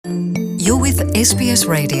You're with SBS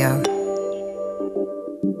Radio.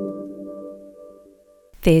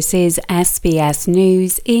 This is SBS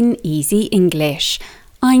News in Easy English.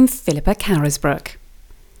 I'm Philippa Carisbrook.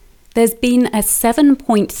 There's been a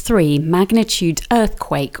 7.3 magnitude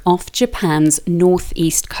earthquake off Japan's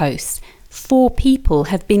northeast coast. 4 people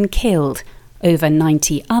have been killed. Over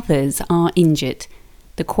 90 others are injured.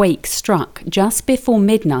 The quake struck just before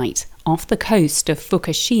midnight off the coast of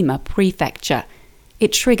Fukushima Prefecture.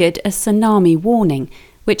 It triggered a tsunami warning,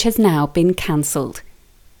 which has now been cancelled.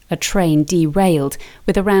 A train derailed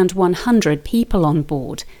with around 100 people on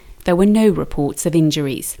board. There were no reports of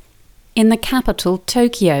injuries. In the capital,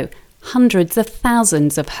 Tokyo, hundreds of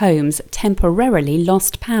thousands of homes temporarily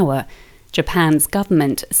lost power. Japan's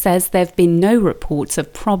government says there have been no reports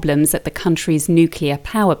of problems at the country's nuclear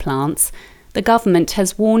power plants. The government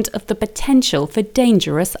has warned of the potential for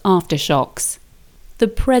dangerous aftershocks. The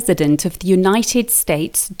President of the United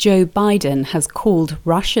States, Joe Biden, has called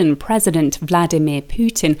Russian President Vladimir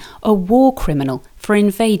Putin a war criminal for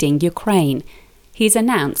invading Ukraine. He's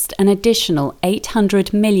announced an additional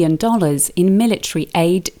 $800 million in military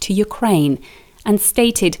aid to Ukraine and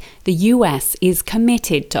stated the US is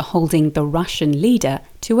committed to holding the Russian leader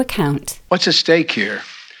to account. What's at stake here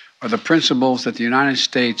are the principles that the United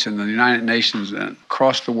States and the United Nations and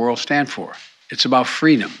across the world stand for. It's about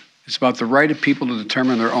freedom. It's about the right of people to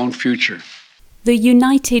determine their own future. The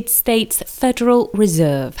United States Federal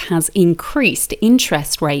Reserve has increased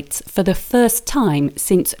interest rates for the first time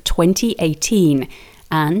since 2018,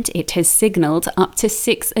 and it has signalled up to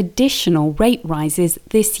 6 additional rate rises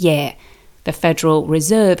this year. The Federal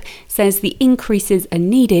Reserve says the increases are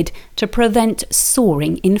needed to prevent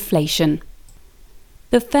soaring inflation.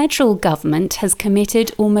 The federal government has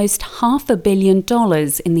committed almost $500 million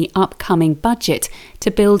in the upcoming budget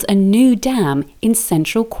to build a new dam in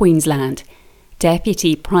central Queensland.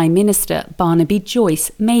 Deputy Prime Minister Barnaby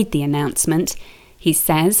Joyce made the announcement. He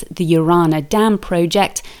says the Urana Dam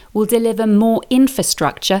project will deliver more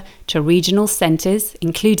infrastructure to regional centres,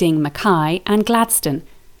 including Mackay and Gladstone.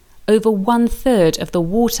 Over 1/3 of the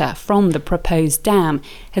water from the proposed dam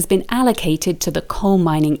has been allocated to the coal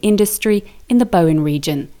mining industry in the Bowen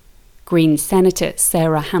region. Green Senator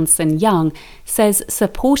Sarah Hanson-Young says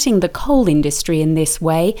supporting the coal industry in this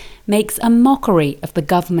way makes a mockery of the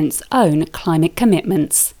government's own climate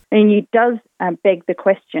commitments. And it does beg the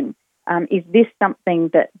question, is this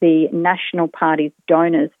something that the National Party's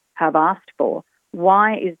donors have asked for?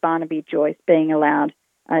 Why is Barnaby Joyce being allowed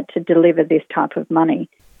to deliver this type of money?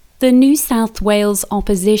 The New South Wales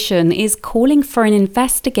opposition is calling for an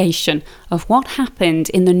investigation of what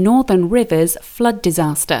happened in the Northern Rivers flood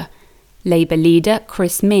disaster. Labour leader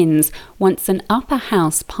Chris Minns wants an upper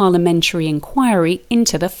house parliamentary inquiry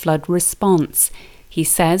into the flood response. He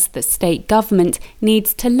says the state government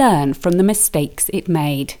needs to learn from the mistakes it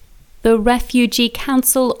made. The Refugee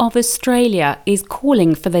Council of Australia is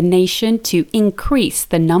calling for the nation to increase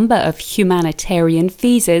the number of humanitarian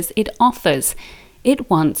visas it offers.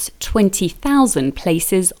 It wants 20,000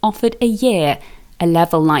 places offered a year. A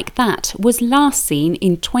level like that was last seen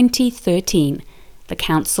in 2013. The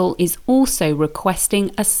council is also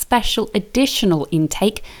requesting a special additional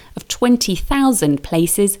intake of 20,000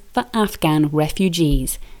 places for Afghan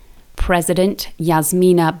refugees. President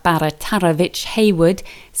Yasmina Baratarovich Hayward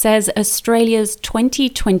says Australia's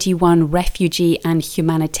 2021 refugee and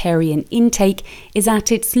humanitarian intake is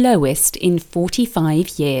at its lowest in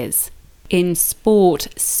 45 years. In sport,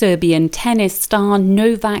 Serbian tennis star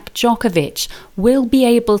Novak Djokovic will be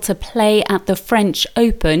able to play at the French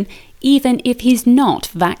Open even if he's not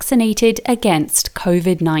vaccinated against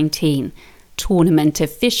COVID-19. Tournament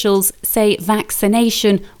officials say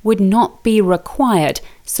vaccination would not be required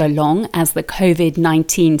so long as the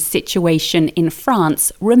COVID-19 situation in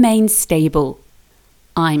France remains stable.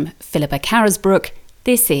 I'm Philippa Carisbrook.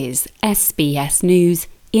 This is SBS News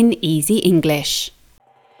in Easy English.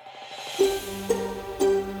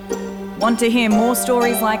 Want to hear more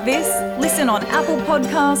stories like this? Listen on Apple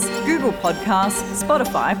Podcasts, Google Podcasts,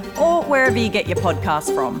 Spotify, or wherever you get your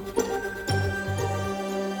podcasts from.